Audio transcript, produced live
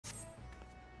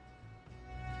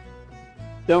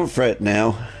Don't fret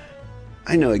now.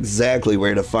 I know exactly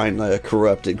where to find a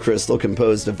corrupted crystal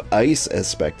composed of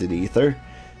ice-aspected ether.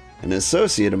 An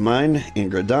associate of mine in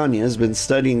Gridania has been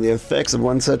studying the effects of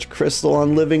one such crystal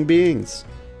on living beings.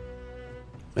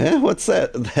 Eh, what's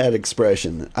that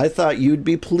expression? I thought you'd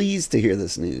be pleased to hear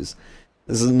this news.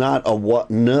 This is not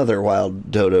another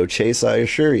wild dodo chase, I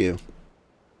assure you.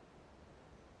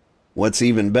 What's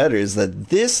even better is that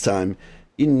this time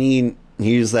you need to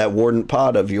use that wardent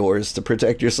pod of yours to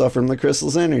protect yourself from the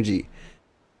crystal's energy.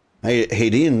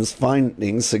 Hayden's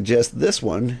findings suggest this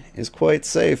one is quite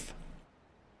safe.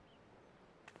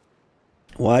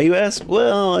 Why, you ask?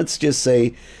 Well, let's just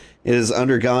say it has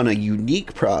undergone a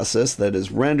unique process that has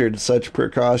rendered such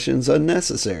precautions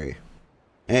unnecessary.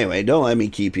 Anyway, don't let me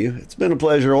keep you. It's been a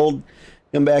pleasure, old.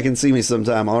 Come back and see me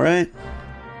sometime, alright?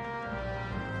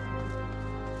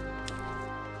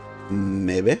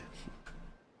 Maybe.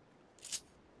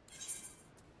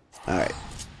 Alright.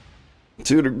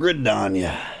 To the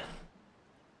Gridania.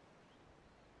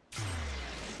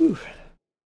 Whew.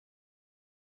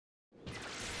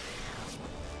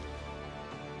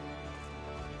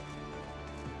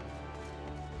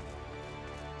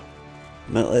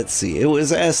 But let's see, it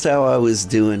was asked how I was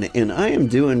doing, and I am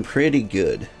doing pretty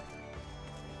good.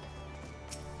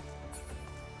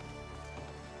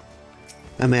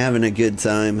 I'm having a good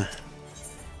time.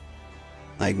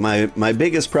 Like, my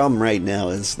biggest problem right now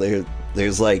is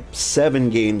there's like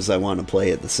 7 games I want to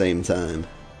play at the same time.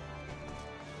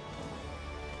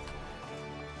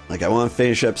 Like, I want to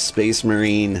finish up Space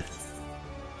Marine.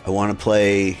 I want to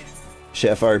play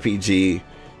Chef RPG.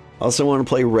 I also want to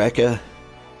play Rekka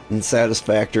and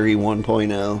Satisfactory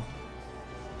 1.0.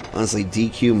 Honestly,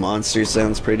 DQ Monster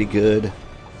sounds pretty good.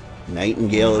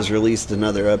 Nightingale has released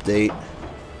another update.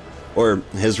 Or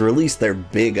has released their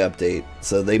big update.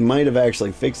 So they might have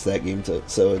actually fixed that game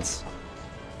so it's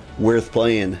worth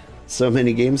playing. So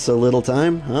many games, so little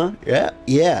time, huh?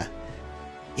 Yeah.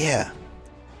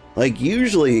 Like,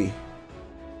 usually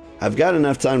I've got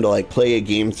enough time to like play a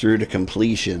game through to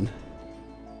completion.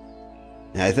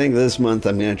 And I think this month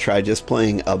I'm going to try just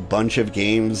playing a bunch of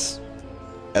games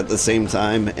at the same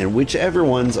time, and whichever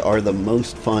ones are the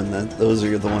most fun, those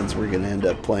are the ones we're going to end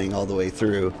up playing all the way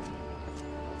through.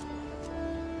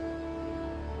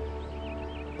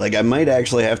 Like, I might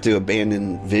actually have to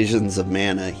abandon Visions of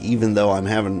Mana, even though I'm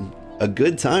having a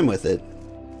good time with it.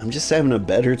 I'm just having a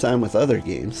better time with other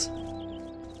games.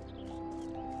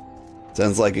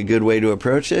 Sounds like a good way to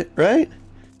approach it, right?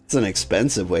 It's an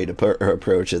expensive way to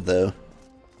approach it, though.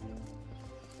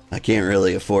 I can't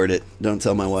really afford it. Don't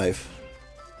tell my wife.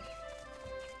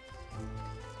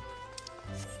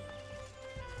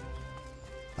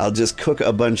 I'll just cook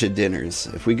a bunch of dinners.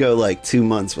 If we go like 2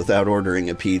 months without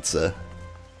ordering a pizza,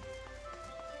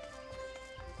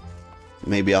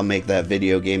 maybe I'll make that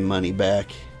video game money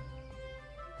back.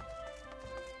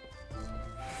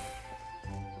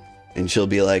 And she'll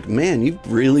be like, man,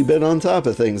 you've really been on top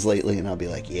of things lately. And I'll be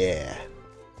like, yeah.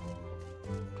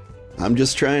 I'm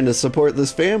just trying to support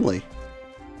this family.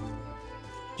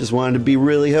 Just wanted to be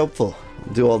really helpful.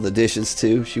 Do all the dishes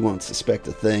too. She won't suspect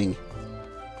a thing.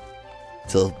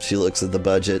 Till she looks at the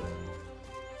budget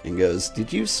and goes,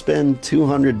 did you spend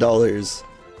 $200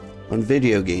 on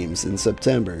video games in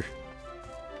September?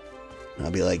 And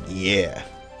I'll be like, yeah.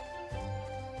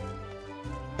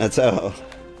 That's how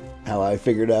I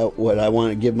figured out what I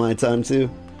want to give my time to.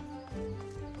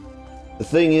 The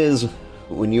thing is,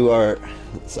 when you are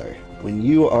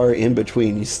in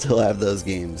between, you still have those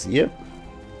games. Yep.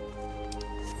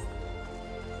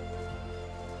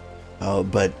 Oh,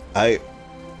 but I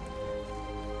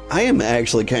am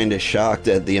actually kind of shocked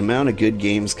at the amount of good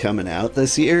games coming out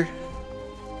this year.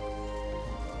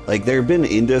 Like, there have been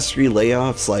industry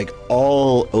layoffs like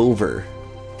all over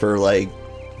for like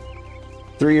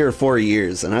 3 or 4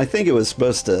 years, and I think it was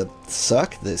supposed to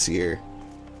suck this year.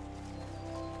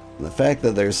 And the fact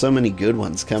that there's so many good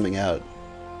ones coming out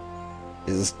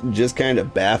is just kind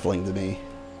of baffling to me.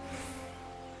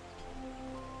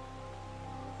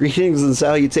 Greetings and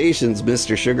salutations,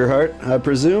 Mr. Sugarheart, I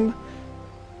presume.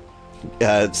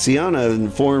 Sienna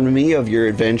informed me of your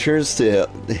adventures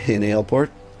in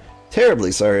Aleport.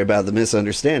 Terribly sorry about the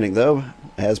misunderstanding, though.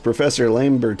 As Professor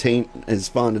Lambertaint is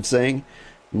fond of saying,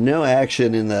 no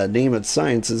action in the name of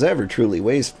science is ever truly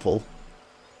wasteful.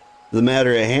 The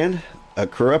matter at hand, a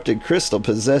corrupted crystal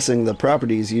possessing the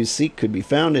properties you seek could be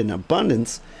found in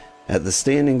abundance at the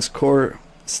standing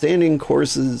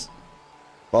courses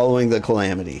following the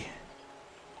calamity.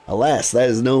 Alas, that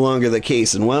is no longer the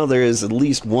case, and while there is at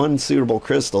least one suitable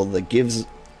crystal that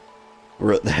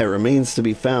remains to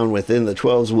be found within the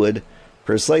 12's Wood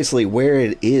Precisely where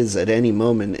it is at any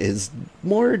moment is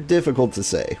more difficult to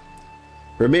say.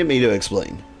 Permit me to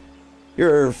explain.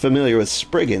 You're familiar with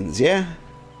Spriggans, yeah?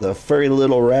 The furry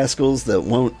little rascals that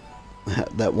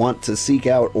want to seek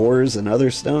out ores and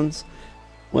other stones?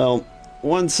 Well,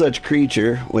 one such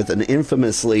creature with an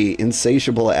infamously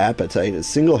insatiable appetite has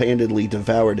single-handedly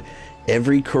devoured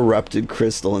every corrupted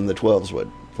crystal in the 12's.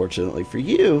 Fortunately for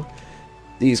you,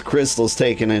 these crystals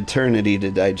take an eternity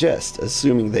to digest,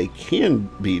 assuming they can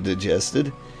be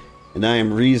digested, and I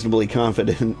am reasonably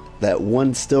confident that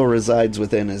one still resides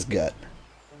within his gut.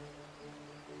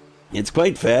 It's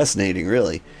quite fascinating,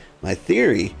 really. My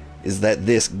theory is that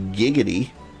this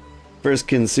Giggity first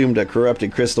consumed a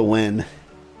corrupted crystal when...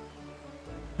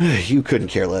 You couldn't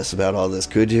care less about all this,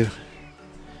 could you?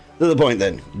 To the point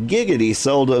then, Giggity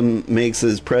seldom makes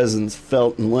his presence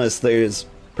felt unless there's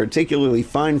particularly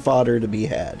fine fodder to be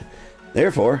had.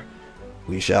 Therefore,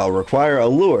 we shall require a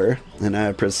lure, and I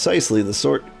have precisely the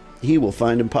sort he will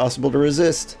find impossible to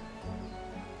resist.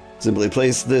 Simply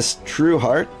place this true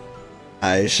heart.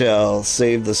 I shall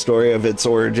save the story of its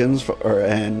origins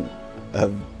and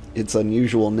of its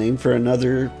unusual name for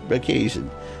another occasion,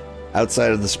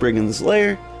 outside of the Spriggan's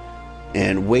lair,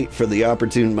 and wait for the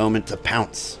opportune moment to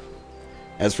pounce.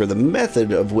 As for the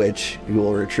method of which you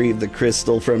will retrieve the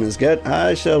crystal from his gut,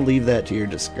 I shall leave that to your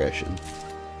discretion.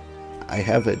 I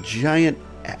have a giant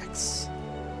axe.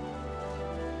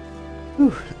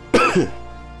 Whew.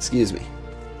 Excuse me.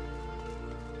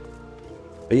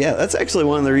 But yeah, that's actually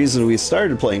one of the reasons we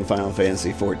started playing Final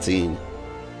Fantasy XIV.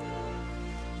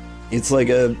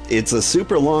 It's a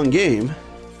super long game.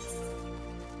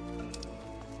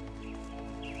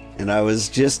 And I was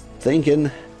just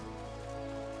thinking,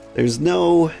 there's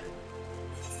no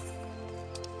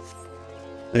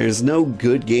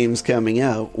good games coming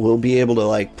out. We'll be able to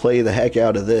like play the heck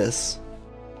out of this.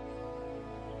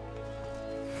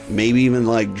 Maybe even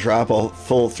like drop a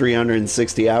full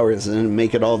 360 hours and then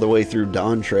make it all the way through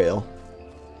Dawn Trail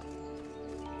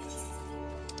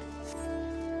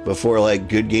before like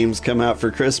good games come out for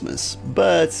Christmas.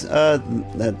 But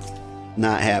that's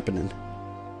not happening.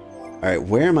 Alright,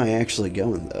 where am I actually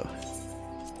going though?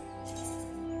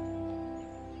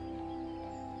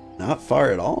 Not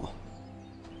far at all.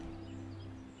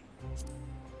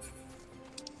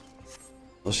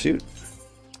 Well, shoot.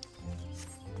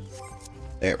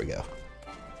 There we go.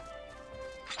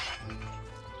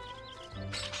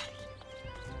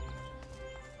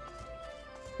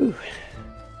 Whew.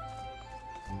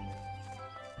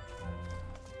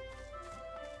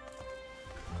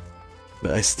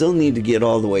 But I still need to get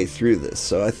all the way through this,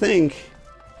 so I think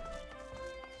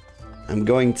I'm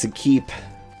going to keep,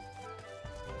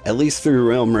 at least through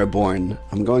Realm Reborn,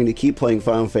 I'm going to keep playing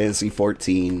Final Fantasy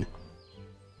XIV.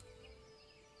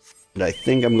 And I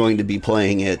think I'm going to be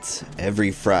playing it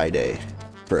every Friday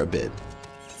for a bit,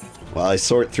 while I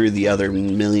sort through the other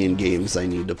million games I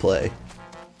need to play.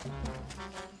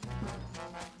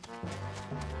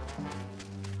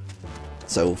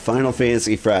 So Final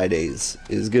Fantasy Fridays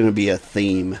is going to be a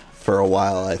theme for a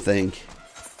while, I think.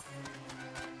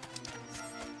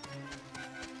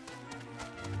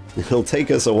 It'll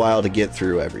take us a while to get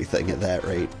through everything at that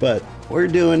rate, but we're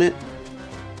doing it.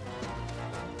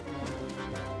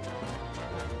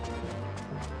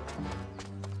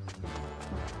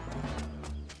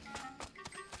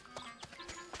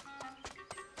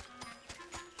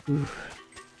 Oof.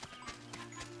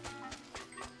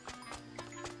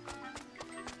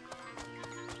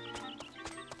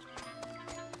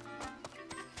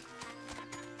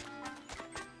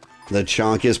 The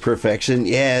chonk is perfection.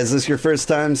 Yeah, is this your first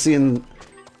time seeing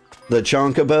the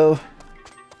chonkabo?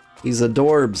 He's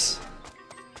adorbs.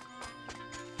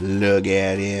 Look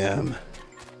at him.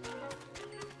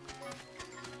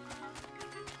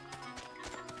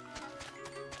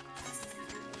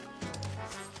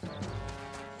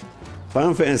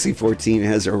 Final Fantasy XIV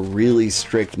has a really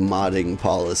strict modding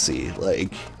policy.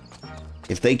 Like,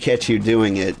 if they catch you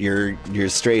doing it, you're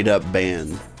straight up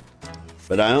banned.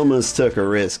 But I almost took a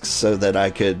risk so that I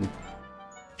could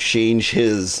change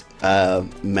his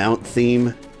mount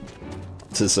theme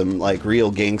to some like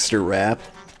real gangster rap.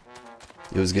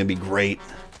 It was gonna be great.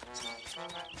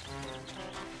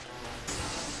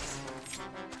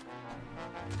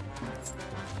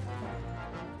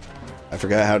 I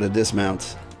forgot how to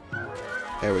dismount.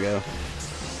 There we go.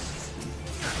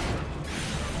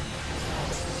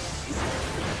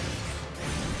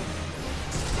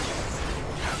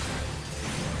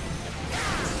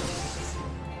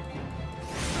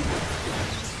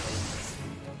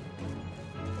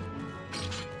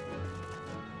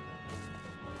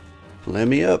 Let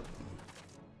me up.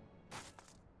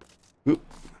 Oop.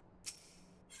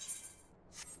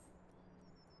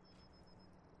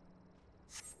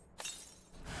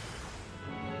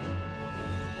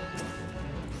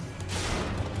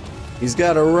 He's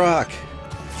got a rock.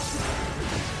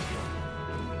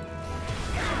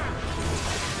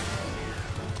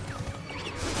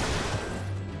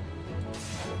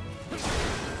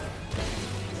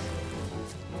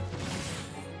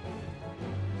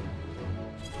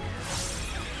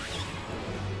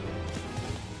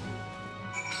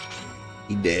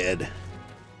 He dead.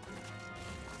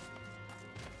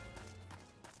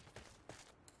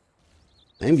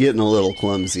 I'm getting a little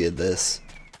clumsy at this.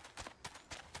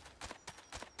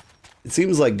 It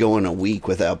seems like going a week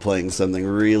without playing something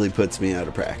really puts me out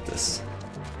of practice.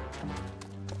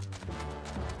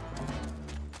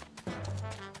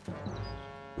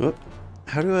 Whoop.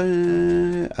 How do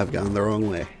I... I've gone the wrong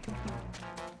way.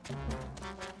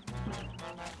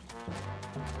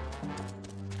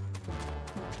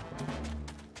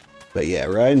 But yeah,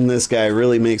 riding this guy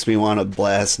really makes me want to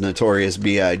blast Notorious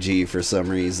B.I.G. for some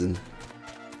reason.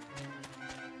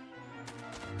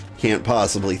 Can't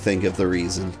possibly think of the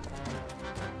reason.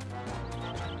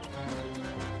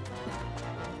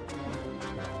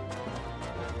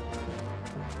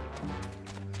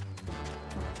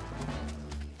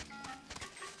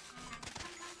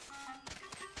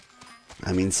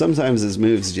 I mean, sometimes his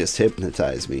moves just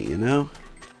hypnotize me, you know?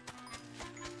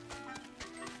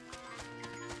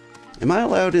 Am I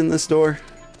allowed in this door?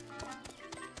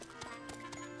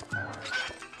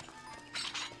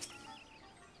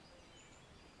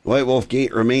 White Wolf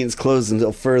Gate remains closed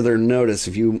until further notice.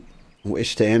 If you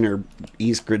wish to enter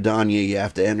East Gridania, you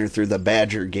have to enter through the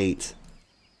Badger Gate.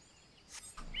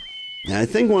 Now, I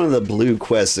think one of the blue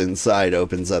quests inside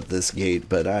opens up this gate,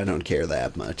 but I don't care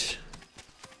that much.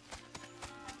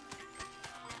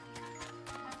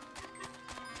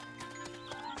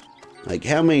 Like,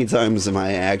 how many times am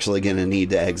I actually going to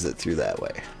need to exit through that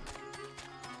way?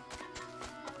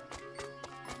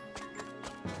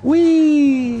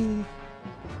 Whee!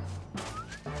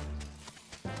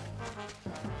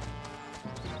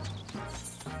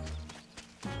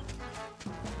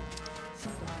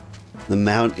 The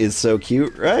mount is so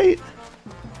cute, right?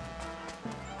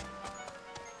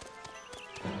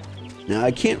 Now,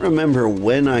 I can't remember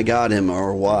when I got him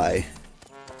or why.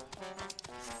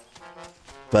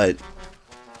 But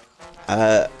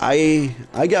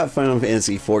I got Final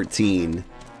Fantasy XIV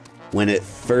when it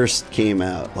first came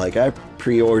out. Like, I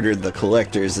pre-ordered the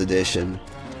collector's edition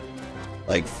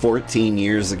like 14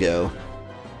 years ago.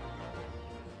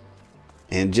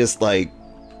 And just like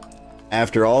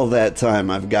after all that time,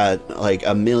 I've got like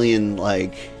a million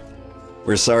like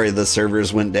we're sorry the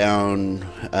servers went down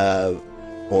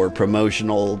or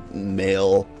promotional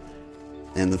mail.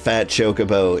 And the Fat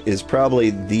Chocobo is probably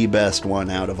the best one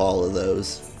out of all of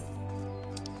those.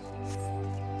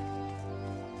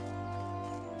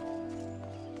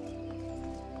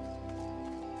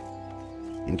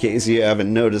 In case you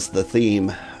haven't noticed the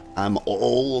theme, I'm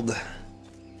old.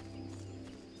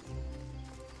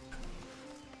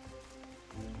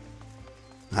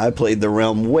 I played the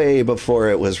realm way before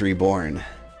it was reborn.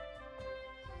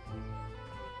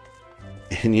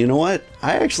 And you know what?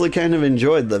 I actually kind of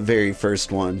enjoyed the very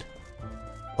first one.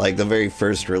 Like, the very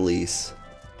first release.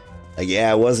 Like,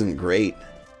 yeah, it wasn't great.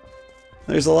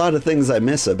 There's a lot of things I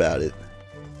miss about it.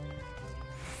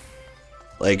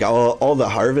 Like, all the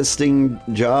harvesting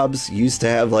jobs used to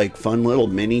have, like, fun little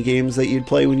mini games that you'd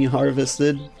play when you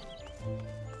harvested.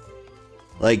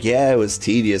 Like, yeah, it was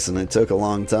tedious and it took a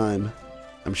long time.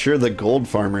 I'm sure the gold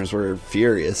farmers were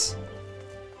furious.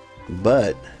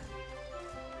 But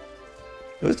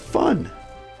it was fun.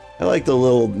 I like the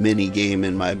little mini game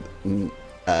in my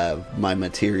my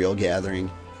material gathering.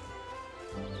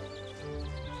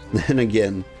 Then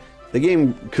again, the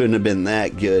game couldn't have been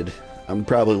that good. I'm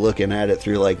probably looking at it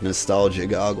through like nostalgia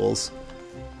goggles.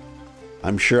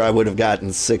 I'm sure I would have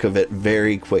gotten sick of it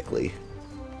very quickly.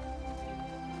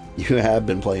 You have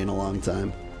been playing a long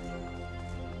time.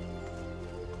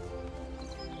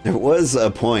 There was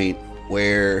a point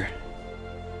where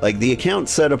like the account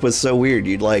setup was so weird.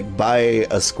 You'd like buy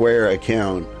a Square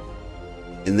account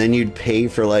and then you'd pay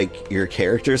for like your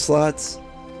character slots.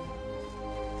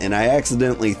 And I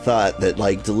accidentally thought that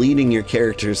like deleting your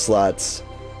character slots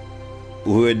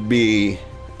would be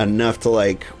enough to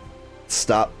like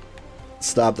stop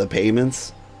the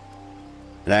payments.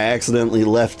 And I accidentally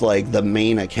left like the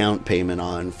main account payment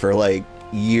on for like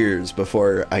years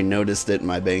before I noticed it in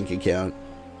my bank account.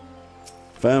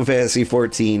 Final Fantasy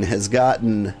XIV has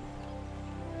gotten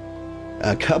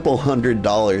a couple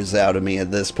 $100 out of me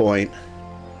at this point.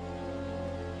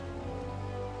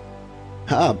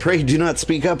 Ah, pray do not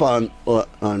speak up on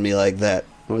me like that.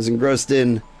 I was engrossed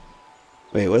in...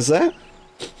 Wait, what's that?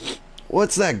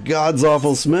 What's that god's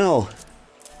awful smell?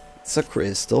 It's a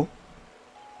crystal.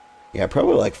 Yeah,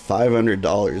 probably like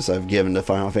 $500 I've given to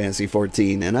Final Fantasy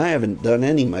XIV, and I haven't done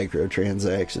any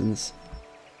microtransactions.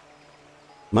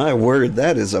 My word,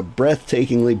 that is a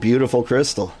breathtakingly beautiful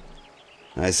crystal.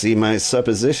 I see my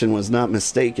supposition was not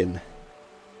mistaken.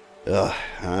 Ugh,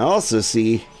 I also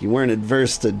see you weren't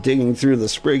adverse to digging through the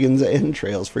Spriggan's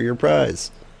entrails for your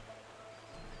prize.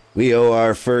 We owe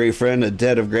our furry friend a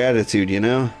debt of gratitude, you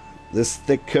know? This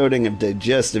thick coating of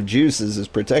digestive juices is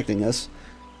protecting us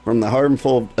from the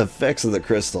harmful effects of the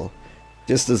crystal,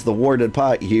 just as the warded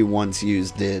pot you once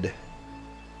used did.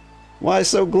 Why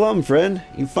so glum, friend?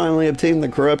 You finally obtained the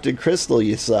corrupted crystal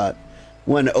you sought,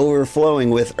 one overflowing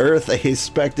with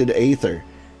earth-aspected aether.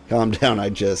 Calm down, I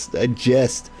jest.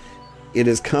 It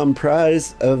is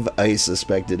comprised of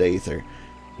ice-aspected aether.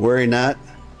 Worry not.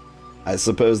 I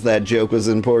suppose that joke was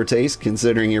in poor taste,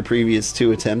 considering your previous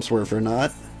 2 attempts were for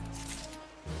naught.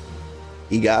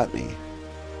 He got me.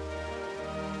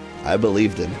 I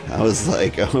believed him. I was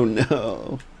like, oh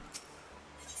no.